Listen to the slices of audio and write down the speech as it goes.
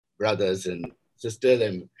brothers and sisters.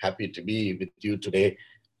 I'm happy to be with you today,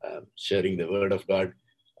 sharing the word of God.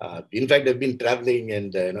 In fact, I've been traveling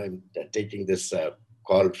and I'm taking this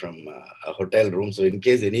call from a hotel room. So in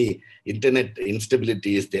case any internet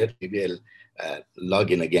instability is there, maybe I'll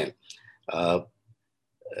log in again. Uh,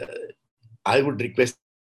 I would request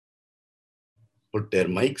put their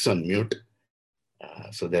mics on mute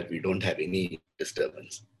so that we don't have any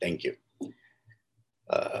disturbance. Thank you.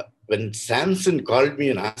 When Samson called me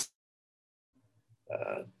and asked,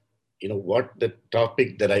 what the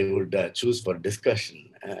topic that I would choose for discussion,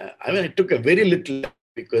 I took a very little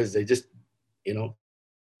because I just,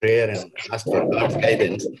 prayer and asked for God's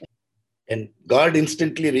guidance. And God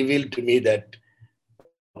instantly revealed to me that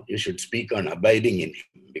you should speak on abiding in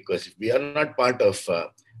Him, because if we are not part of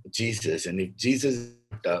Jesus, and if Jesus is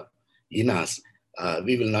not in us,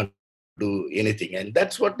 we will not do anything. And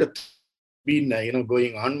that's what the been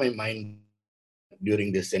going on my mind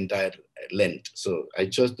during this entire Lent. So I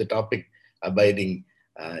chose the topic abiding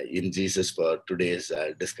in Jesus for today's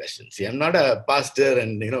discussion. See, I'm not a pastor,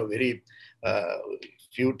 and very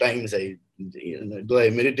few times though I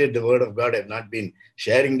meditate the Word of God, I've not been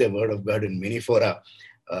sharing the Word of God in many fora,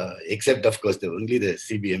 except of course only the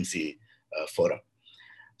CBMC forum.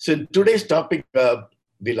 So today's topic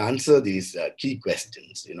will answer these key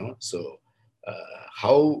questions. So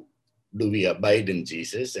how do we abide in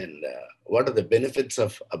Jesus, and what are the benefits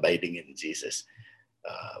of abiding in Jesus?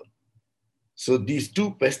 So these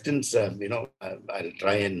two questions, I'll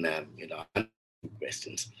try and answer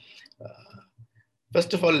questions.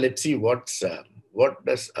 First of all, let's see what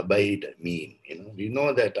does abide mean. We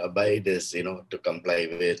know that abide is to comply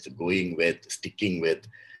with, going with, sticking with.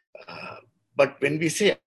 But when we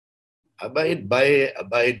say abide by,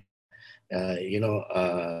 abide,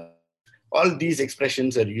 all these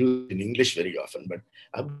expressions are used in English very often, but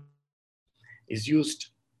is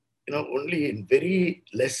used only in very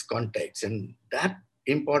less context, and that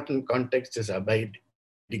important context is abiding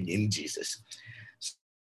in Jesus. So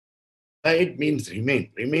abide means remain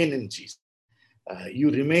in Jesus. You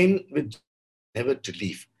remain with, never to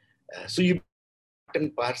leave. So you part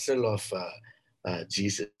and parcel of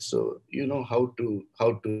Jesus. So you know how to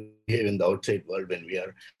behave in the outside world when we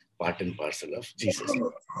are part and parcel of Jesus.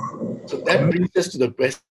 So that brings us to the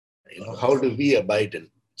question, how do we abide in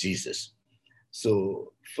Jesus?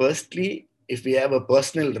 So firstly, if we have a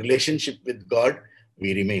personal relationship with God,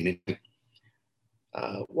 we remain in Him.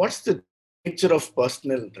 What's the nature of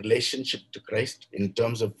personal relationship to Christ in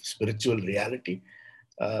terms of spiritual reality?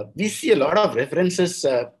 We see a lot of references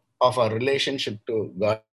of our relationship to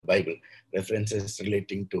God in the Bible, references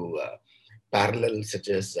relating to parallels such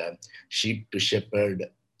as sheep to shepherd,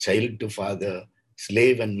 child to father,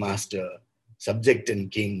 slave and master, subject and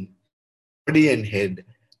king, body and head,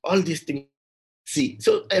 all these things. See,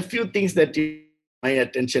 so a few things that my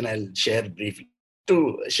attention I'll share briefly.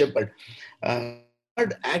 To shepherd,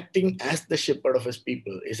 God acting as the shepherd of His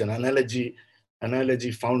people is an analogy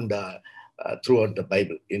found throughout the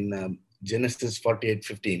Bible. In Genesis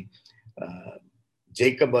 48:15,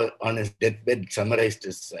 Jacob on his deathbed summarized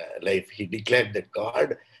his life. He declared that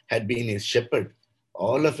God had been his shepherd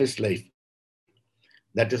all of his life.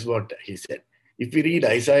 That is what he said. If we read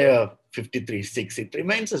Isaiah 53:6, it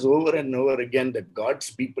reminds us over and over again that God's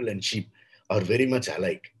people and sheep are very much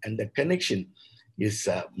alike. And the connection is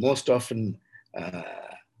most often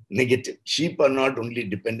negative. Sheep are not only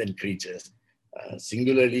dependent creatures,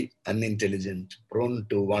 singularly unintelligent, prone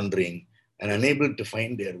to wandering, and unable to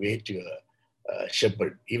find their way to a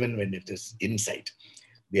shepherd, even when it is in sight.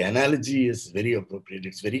 The analogy is very appropriate.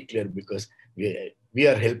 It's very clear because we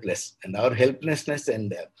are helpless, and our helplessness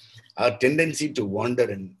and our tendency to wander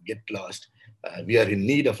and get lost, we are in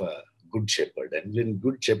need of a good shepherd. And in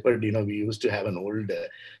Good Shepherd, we used to have an old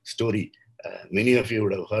story. Many of you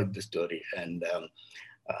would have heard the story. And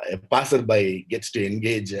a passerby gets to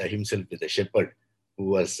engage himself with a shepherd who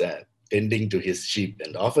was tending to his sheep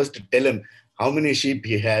and offers to tell him how many sheep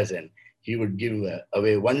he has, and he would give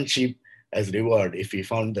away one sheep as reward if he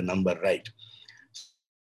found the number right.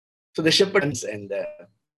 So the shepherd and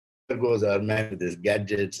there goes our man with his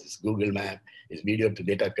gadgets, his Google Map, his video to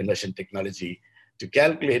data conversion technology to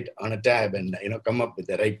calculate on a tab and come up with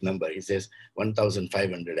the right number. He says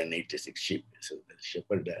 1,586 sheep. So the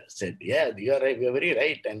shepherd said, "Yeah, you are right. You are very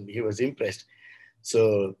right," and he was impressed.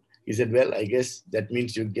 So he said, "Well, I guess that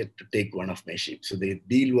means you get to take one of my sheep." So the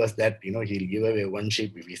deal was that he'll give away one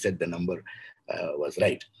sheep if he said the number was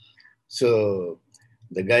right. So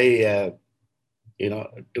the guy,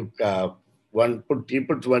 took he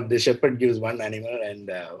puts one. The shepherd gives one animal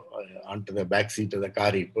and onto the back seat of the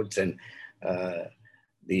car he puts, and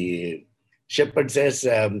the shepherd says,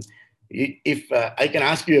 if I can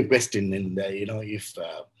ask you a question, and if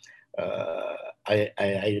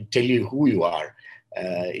I tell you who you are,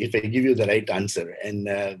 if I give you the right answer, and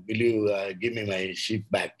will you give me my sheep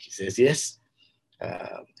back? He says, yes.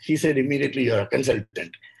 He said immediately, you're a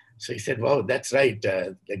consultant. So he said, wow, that's right.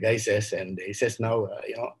 The guy says, and he says, now,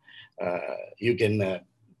 you can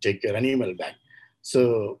take your animal back.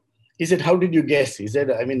 So he said, how did you guess? He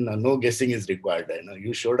said, I mean, no guessing is required.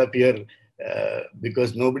 You showed up here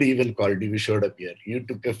because nobody even called you. You showed up here. You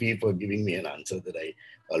took a fee for giving me an answer that I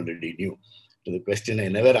already knew to the question I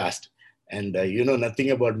never asked. And you know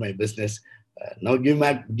nothing about my business. Now give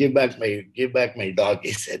back my dog,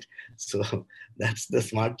 he said. So that's the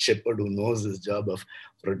smart shepherd who knows his job of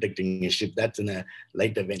protecting his sheep. That's in a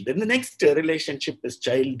light event. Then the next relationship is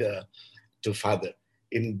child to father.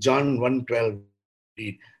 In John 1:12,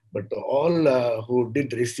 but all who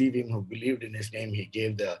did receive him, who believed in his name, he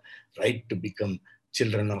gave the right to become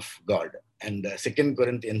children of God. And 2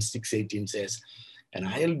 Corinthians 6:18 says, and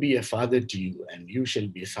I'll be a father to you, and you shall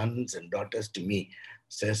be sons and daughters to me,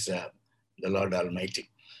 says the Lord Almighty.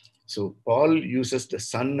 So Paul uses the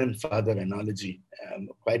son and father analogy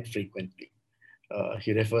quite frequently.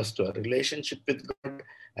 He refers to a relationship with God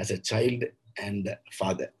as a child and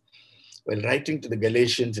father. While writing to the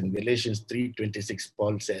Galatians in Galatians 3:26,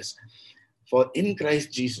 Paul says, for in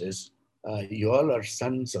Christ Jesus, you all are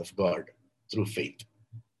sons of God through faith.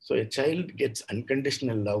 So a child gets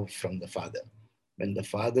unconditional love from the father. When the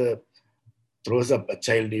father throws up a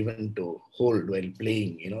child even to hold while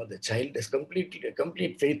playing, the child has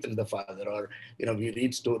complete faith in the father. Or, we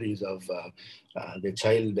read stories of the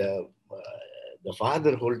child, the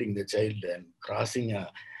father holding the child and crossing a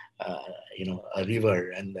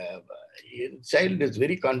river, and the child is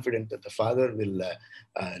very confident that the father will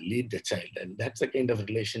lead the child, and that's the kind of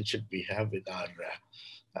relationship we have with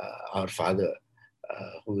our father,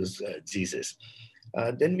 who is Jesus.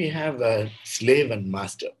 Then we have slave and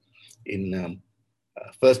master. In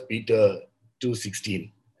 1 Peter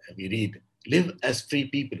 2:16, we read, live as free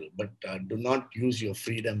people, but do not use your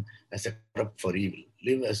freedom as a corrupt for evil.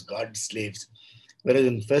 Live as God's slaves. Whereas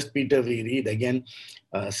in 1 Peter we read again,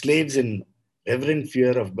 slaves in reverent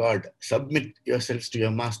fear of God, submit yourselves to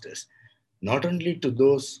your masters, not only to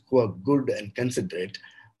those who are good and considerate,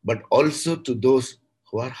 but also to those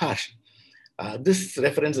who are harsh. This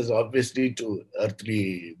reference is obviously to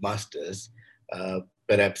earthly masters,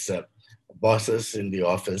 perhaps bosses in the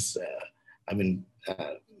office. I mean,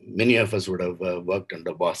 many of us would have worked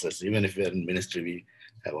under bosses. Even if we're in ministry, we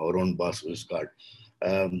have our own boss who's God.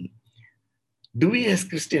 Do we as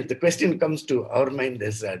Christians, the question comes to our mind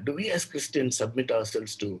is, do we as Christians submit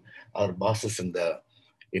ourselves to our bosses in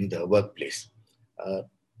the workplace?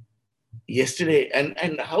 Yesterday,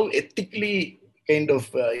 and how ethically kind of,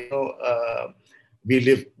 we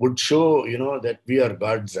live would show, that we are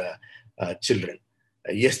God's children.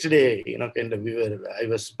 Yesterday, I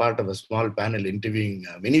was part of a small panel interviewing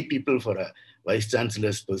many people for a vice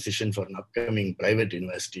chancellor's position for an upcoming private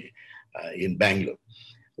university in Bangalore.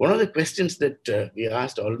 One of the questions that we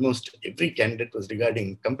asked almost every candidate was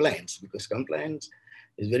regarding compliance, because compliance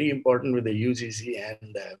is very important with the UGC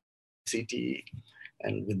and CTE.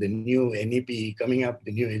 And with the new NEP coming up,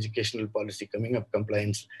 the new educational policy coming up,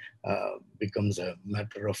 compliance becomes a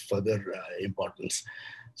matter of further importance.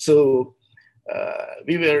 So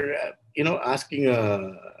we were, asking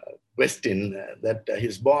a question that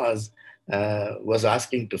his boss was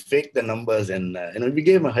asking to fake the numbers, and we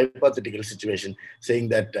gave him a hypothetical situation, saying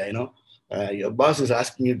that your boss is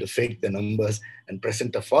asking you to fake the numbers and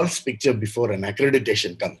present a false picture before an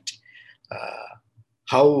accreditation committee.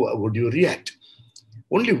 How would you react?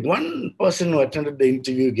 Only one person who attended the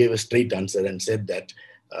interview gave a straight answer and said that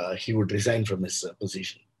he would resign from his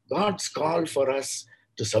position. God's call for us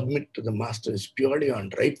to submit to the master is purely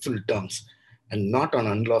on rightful terms and not on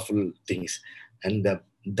unlawful things. And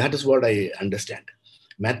that is what I understand.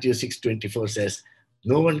 Matthew 6:24 says,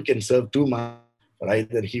 no one can serve two masters, for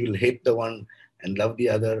either he will hate the one and love the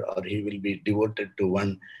other, or he will be devoted to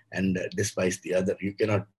one and despise the other. You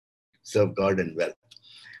cannot serve God and wealth.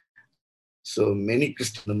 So many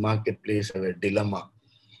Christians in the marketplace have a dilemma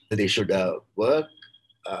whether they should work,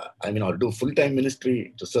 or do full-time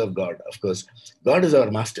ministry to serve God. Of course, God is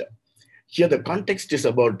our master. Here, the context is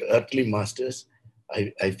about earthly masters,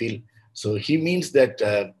 I feel. So he means that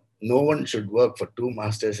no one should work for two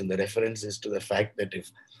masters, and the reference is to the fact that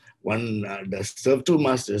if one does serve two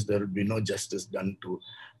masters, there will be no justice done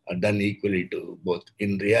equally to both.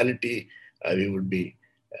 In reality, we would be,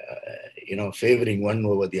 favoring one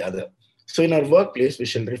over the other. So in our workplace, we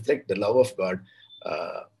shall reflect the love of God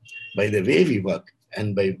by the way we work.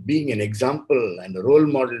 and by being an example and a role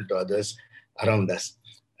model to others around us.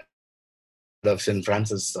 Of St.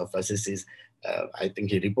 Francis of Assisi, I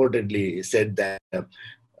think he reportedly said that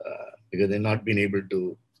because they've not been able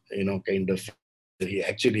to, kind of, he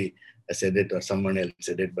actually said it or someone else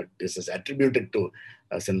said it, but this is attributed to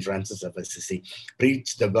St. Francis of Assisi.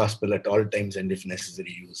 Preach the gospel at all times and if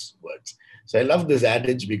necessary, use words. So I love this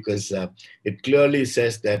adage because it clearly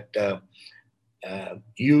says that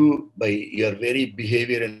you, by your very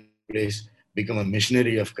behavior and place, become a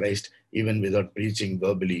missionary of Christ, even without preaching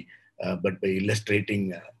verbally, but by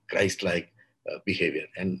illustrating Christ-like behavior.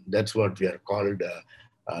 And that's what we are called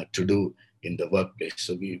to do in the workplace.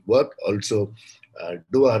 So we work also,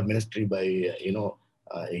 do our ministry by,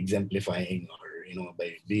 exemplifying, or,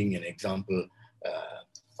 by being an example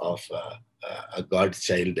of a God's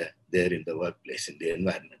child there in the workplace, in the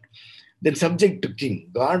environment. Then subject to king.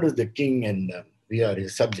 God is the king and we are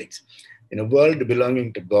his subjects. In a world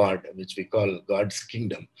belonging to God, which we call God's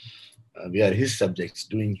kingdom, we are his subjects,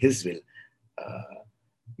 doing his will.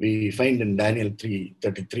 We find in Daniel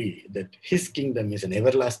 3:33 that his kingdom is an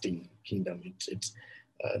everlasting kingdom.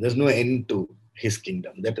 There's no end to his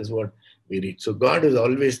kingdom. That is what we read. So God is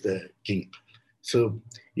always the king. So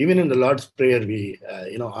even in the Lord's Prayer, we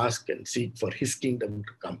ask and seek for his kingdom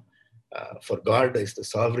to come. For God is the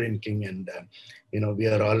sovereign king, and we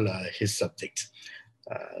are all his subjects.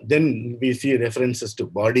 Then we see references to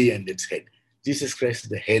body and its head. Jesus Christ is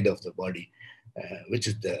the head of the body, which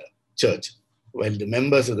is the church, while the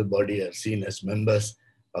members of the body are seen as members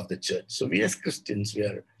of the church. So we as Christians, we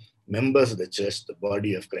are members of the church, the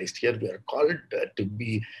body of Christ. Here we are called to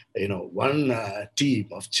be, one team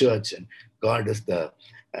of church, and God is the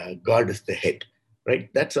head, right?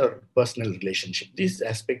 That's our personal relationship. These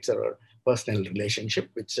aspects are our personal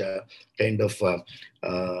relationship, which kind of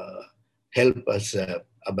help us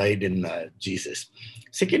abide in Jesus.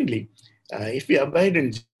 Secondly, if we abide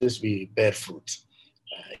in Jesus, we bear fruits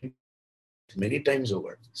many times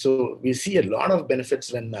over. So we see a lot of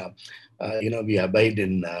benefits when we abide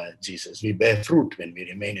in Jesus. We bear fruit when we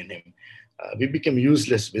remain in him. We become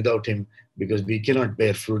useless without him because we cannot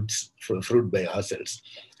bear fruit by ourselves.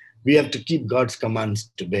 We have to keep God's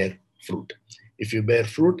commands to bear fruit. If you bear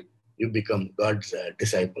fruit, you become God's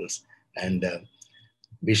disciples, and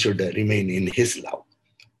we should remain in his love.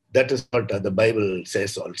 That is what the Bible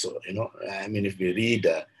says also. If we read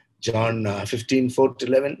John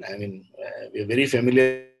 15:4-11, we're very familiar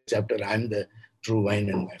with the chapter. I'm the true vine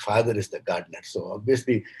and my Father is the gardener. So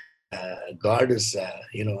obviously, God is,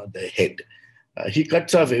 the head. He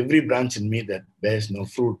cuts off every branch in me that bears no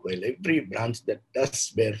fruit, while every branch that does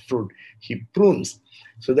bear fruit, he prunes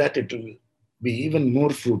so that it will be even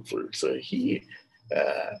more fruitful. So he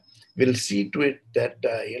will see to it that,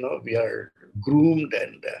 we are groomed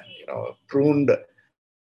and, pruned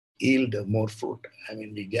yield more fruit.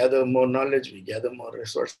 We gather more knowledge, we gather more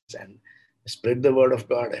resources, and spread the word of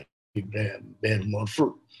God, and we bear more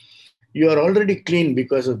fruit. You are already clean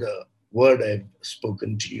because of the word I've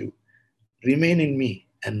spoken to you. Remain in me,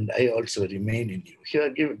 and I also remain in you. Here,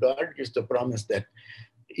 God gives the promise that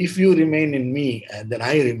if you remain in me, then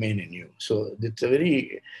I remain in you. So it's a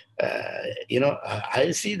very,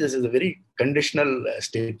 I see this as a very conditional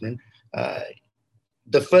statement.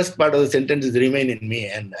 The first part of the sentence is remain in me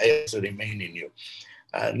and I also remain in you.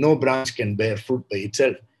 No branch can bear fruit by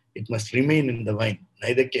itself. It must remain in the vine.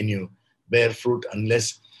 Neither can you bear fruit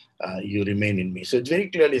unless you remain in me. So it very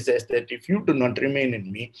clearly says that if you do not remain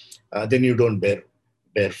in me, then you don't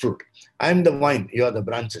bear fruit. I'm the vine, you are the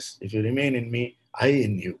branches. If you remain in me, I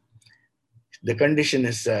in you. The condition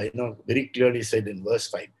is very clearly said in verse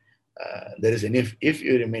 5. There is an if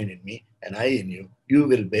you remain in me and I in you, you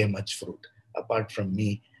will bear much fruit. Apart from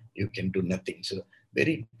me, you can do nothing. So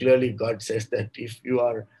very clearly God says that if you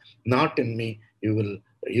are not in me, you will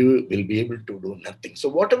be able to do nothing. So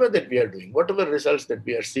whatever that we are doing, whatever results that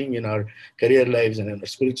we are seeing in our career lives and in our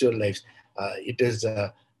spiritual lives, it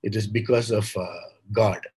is because of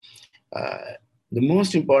God. The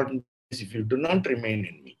most important is if you do not remain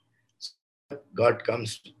in me. God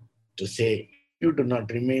comes to say, you do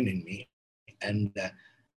not remain in me, and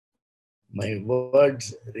my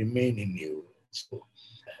words remain in you. So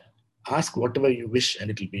ask whatever you wish, and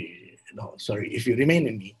it will be, if you remain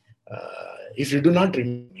in me, if you do not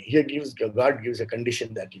remain in me, God gives a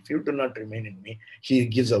condition that if you do not remain in me, he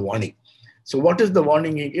gives a warning. So what is the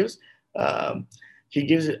warning he gives? He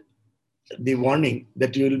gives the warning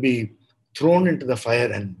that you will be thrown into the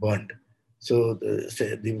fire and burned. So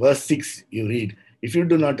the verse 6 you read, if you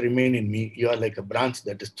do not remain in me, you are like a branch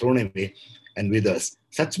that is thrown away and withers.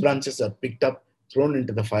 Such branches are picked up, thrown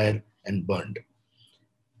into the fire and burned.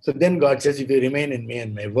 So then God says, if you remain in me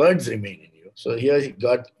and my words remain in you. So here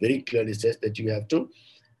God very clearly says that you have to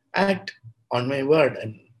act on my word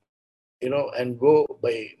and, and go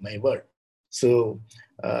by my word. So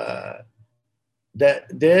uh,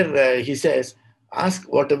 he says,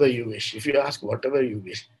 ask whatever you wish. If you ask whatever you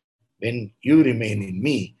wish, when you remain in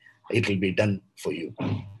me, it will be done for you.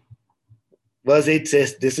 Verse 8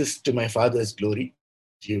 says, this is to my Father's glory,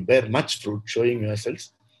 that you bear much fruit, showing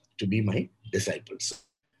yourselves to be my disciples.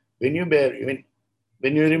 When you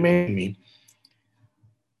when you remain in me,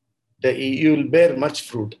 you will bear much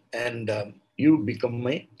fruit, and you become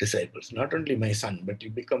my disciples. Not only my son, but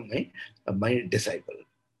you become my disciple.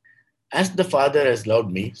 As the Father has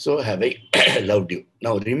loved me, so have I loved you.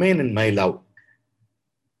 Now remain in my love.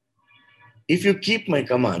 If you keep my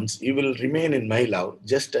commands, you will remain in my love,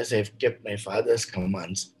 just as I have kept my Father's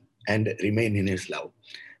commands and remain in his love.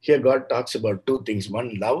 Here, God talks about two things: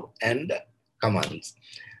 one, love, and commands.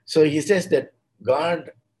 So he says that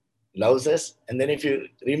God loves us, and then if you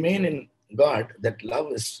remain in God, that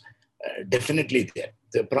love is definitely there.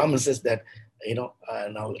 The promises that,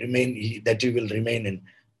 now remain, that you will remain in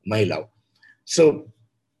my love. So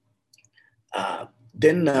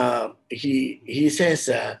then he says,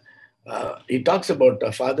 he talks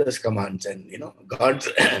about Father's commands, and God's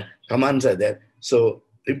commands are there. So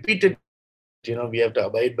repeated, we have to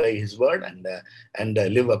abide by his word and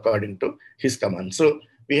live according to his commands. So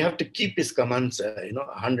we have to keep his commands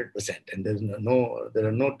 100%, and there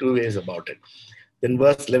are no two ways about it. Then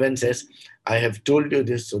verse 11 says, I have told you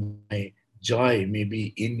this so that my joy may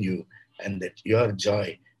be in you and that your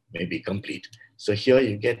joy may be complete. So here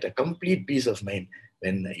you get a complete peace of mind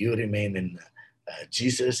when you remain in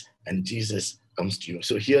Jesus and Jesus comes to you.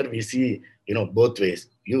 So here we see, both ways.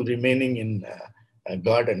 You remaining in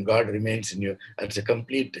God and God remains in you. It's a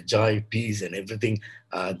complete joy, peace, and everything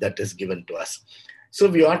that is given to us. So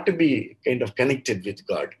we ought to be kind of connected with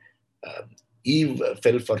God. Uh, Eve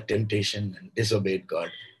fell for temptation and disobeyed God.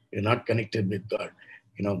 We're not connected with God,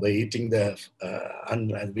 by eating the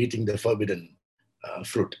forbidden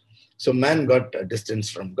fruit. So man got a distance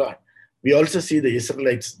from God. We also see the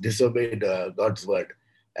Israelites disobeyed God's word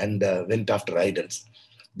and went after idols.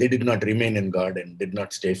 They did not remain in God and did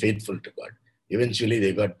not stay faithful to God. Eventually,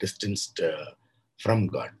 they got distanced from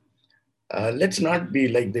God. Let's not be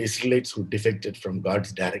like the Israelites who defected from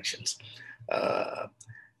God's directions. Uh,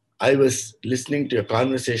 I was listening to a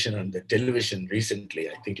conversation on the television recently,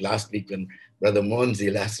 I think last week, when Brother Mohan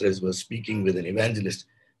Z. Lazarus was speaking with an evangelist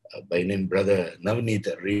by name Brother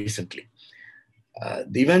Navneetha recently.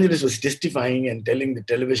 The evangelist was testifying and telling the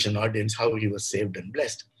television audience how he was saved and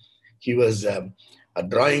blessed. He was a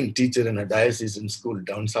drawing teacher in a diocesan school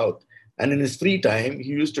down south. And in his free time, he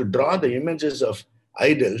used to draw the images of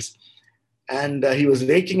idols, and he was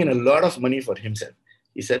raking in a lot of money for himself.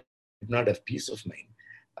 He said he did not have peace of mind.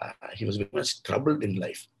 He was very much troubled in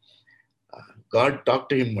life. God talked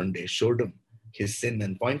to him one day, showed him his sin,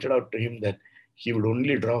 and pointed out to him that he would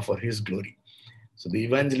only draw for his glory. So the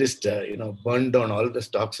evangelist, burned down all the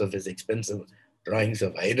stocks of his expensive drawings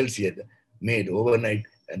of idols he had made overnight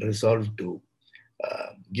and resolved to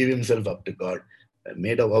give himself up to God,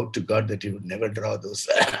 made a vow to God that he would never draw those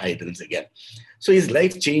idols again. So his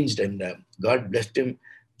life changed, and God blessed him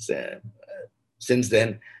since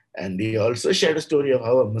then. And he also shared a story of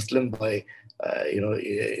how a Muslim boy,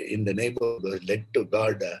 in the neighborhood was led to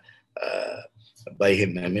God by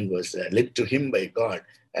him. I mean, was led to him by God.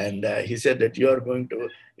 And he said that you are going to,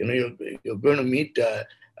 you're going to meet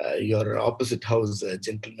your opposite house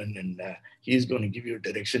gentleman, and he's going to give you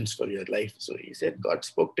directions for your life. So he said God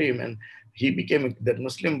spoke to him, and that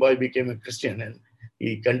Muslim boy became a Christian, and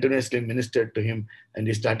he continuously ministered to him, and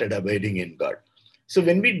he started abiding in God. So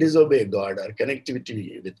when we disobey God, our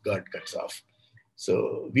connectivity with God cuts off.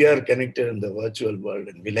 So we are connected in the virtual world,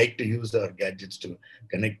 and we like to use our gadgets to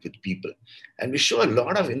connect with people. And we show a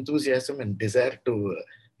lot of enthusiasm and desire to,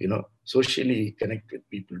 socially connect with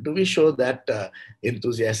people. Do we show that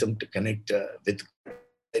enthusiasm to connect with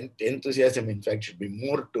God? Enthusiasm, in fact, should be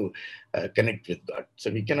more to connect with God. So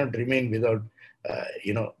we cannot remain without,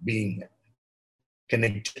 being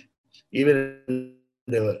connected. Even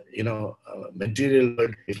the material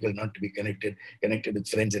world, if we're not to be connected with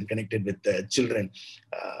friends and connected with children.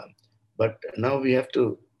 Uh, but now we have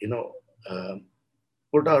to,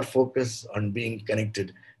 put our focus on being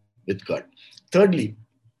connected with God. Thirdly,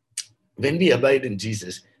 when we abide in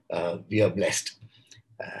Jesus, we are blessed.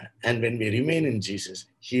 And when we remain in Jesus,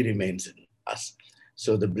 he remains in us.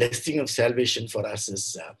 So the blessing of salvation for us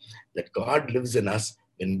is that God lives in us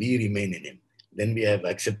when we remain in him. Then we have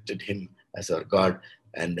accepted him as our God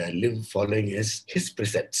and live following his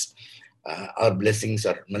precepts. Our blessings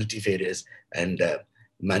are multifarious and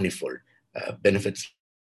manifold. Benefits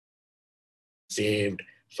like being saved,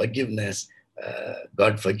 forgiveness,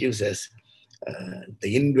 God forgives us,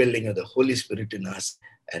 the indwelling of the Holy Spirit in us,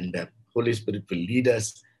 and Holy Spirit will lead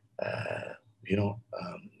us, uh, you know,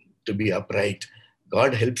 um, to be upright.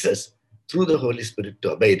 God helps us through the Holy Spirit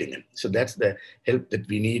to abide in Him. So that's the help that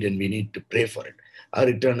we need, and we need to pray for it. Our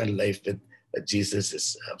eternal life with Jesus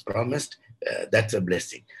is promised. That's a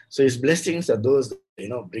blessing. So His blessings are those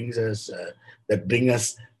that, brings us that bring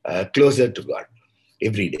us closer to God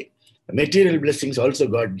every day. Material blessings also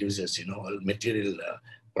God gives us. All material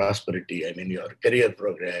prosperity. I mean, your career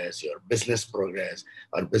progress, your business progress,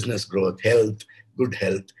 or business growth, health, good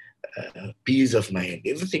health, peace of mind.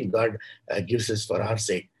 Everything God gives us for our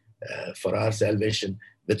sake, for our salvation,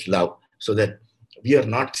 with love, so that we are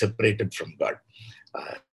not separated from God.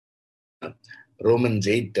 In Romans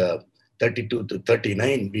 8, 32 to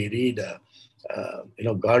 39, we read,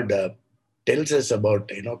 God tells us about,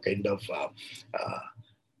 kind of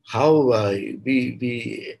how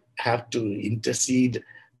we have to intercede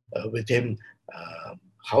with Him,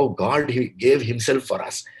 how God He gave Himself for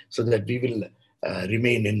us, so that we will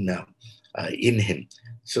remain in Him.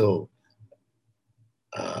 So,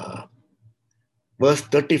 verse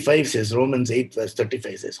 35 says, Romans 8, verse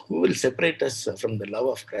 35 says, "Who will separate us from the love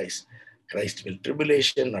of Christ? Christ will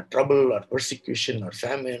tribulation or trouble or persecution or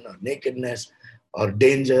famine or nakedness or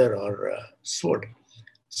danger or sword."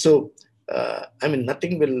 So,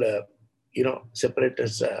 nothing will, separate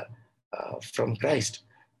us from Christ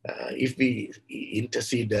if we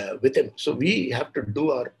intercede with Him. So we have to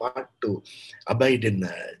do our part to abide in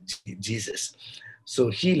Jesus. So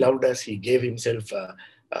He loved us. He gave Himself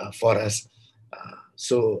for us.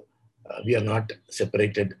 So we are not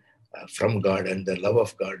separated from God, and the love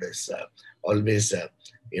of God is always,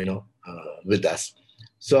 with us.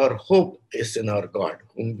 So our hope is in our God,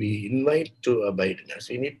 whom we invite to abide in us.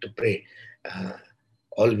 We need to pray uh,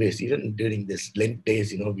 always, even during this Lent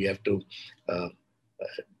days. We have to uh,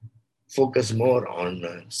 focus more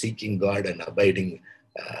on seeking God and abiding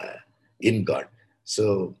uh, in God.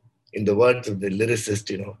 So, in the words of the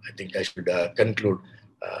lyricist, I think I should conclude.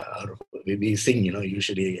 Or we sing,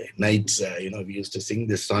 usually nights, we used to sing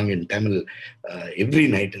this song in Tamil every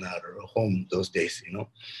night in our home those days,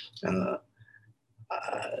 uh,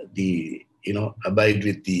 the, abide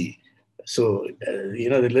with the. So,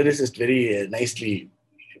 the lyricist very nicely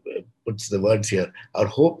puts the words here. Our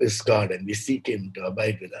hope is God, and we seek Him to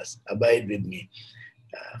abide with us. Abide with me.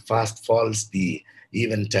 Fast falls the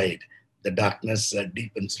eventide. The darkness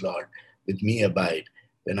deepens, Lord. With me abide.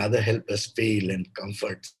 When other helpers fail and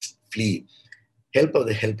comforts flee, help of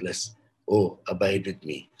the helpless, oh, abide with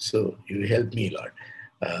me. So you help me, Lord.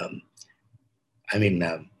 Um, I mean,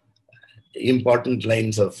 important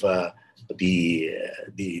lines of the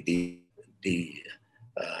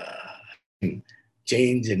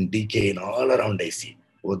change and decay and all around I see.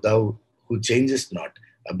 O thou who changest not,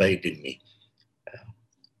 abide in me.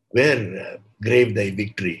 Where grave thy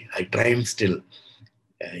victory, I triumph still,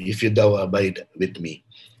 if you thou abide with me.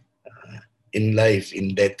 In life,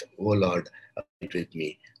 in death, O Lord, abide with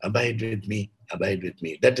me, abide with me, abide with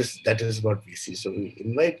me. That is what we see. So we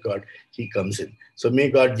invite God, He comes in. So may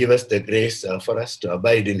God give us the grace for us to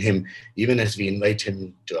abide in Him, even as we invite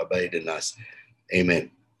Him to abide in us.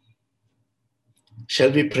 Amen.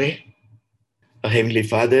 Shall we pray? Heavenly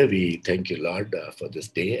Father, we thank you, Lord, for this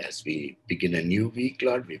day. As we begin a new week,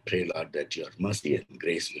 Lord, we pray, Lord, that your mercy and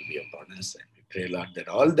grace will be upon us. And we pray, Lord, that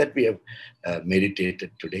all that we have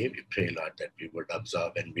meditated today, we pray, Lord, that we would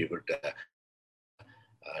observe and we would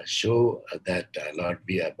show that, Lord,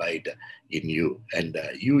 we abide in you and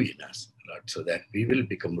you in us, Lord, so that we will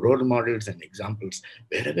become role models and examples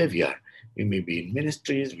wherever we are. We may be in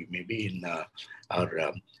ministries, we may be in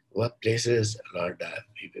our workplaces, Lord.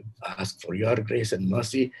 We will ask for your grace and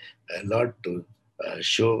mercy, Lord, to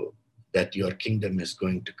show that your kingdom is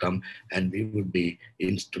going to come, and we will be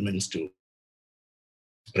instruments to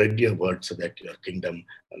spread your word so that your kingdom,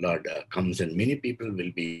 Lord, comes and many people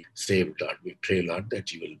will be saved, Lord. We pray, Lord,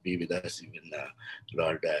 that you will be with us even,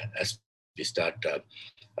 Lord, as we start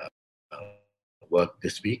work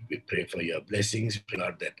this week. We pray for your blessings. We pray,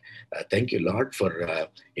 Lord, that thank you, Lord, for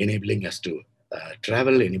enabling us to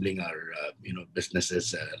travel, enabling our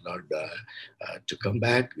businesses, Lord, to come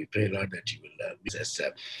back. We pray, Lord, that you will be as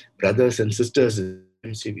brothers and sisters.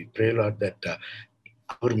 We pray, Lord, that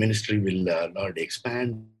our ministry will, Lord,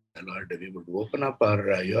 expand. Lord, we would open up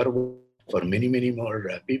our your word for many, many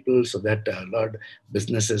more people, so that, Lord,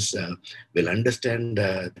 businesses will understand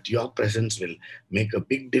that your presence will make a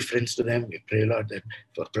big difference to them. We pray, Lord, that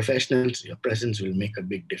for professionals, your presence will make a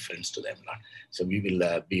big difference to them, Lord. So we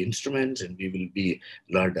will be instruments, and we will be,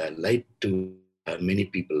 Lord, light to many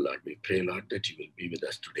people, Lord. We pray, Lord, that you will be with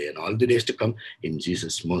us today and all the days to come. In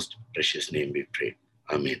Jesus' most precious name we pray.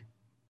 Amen.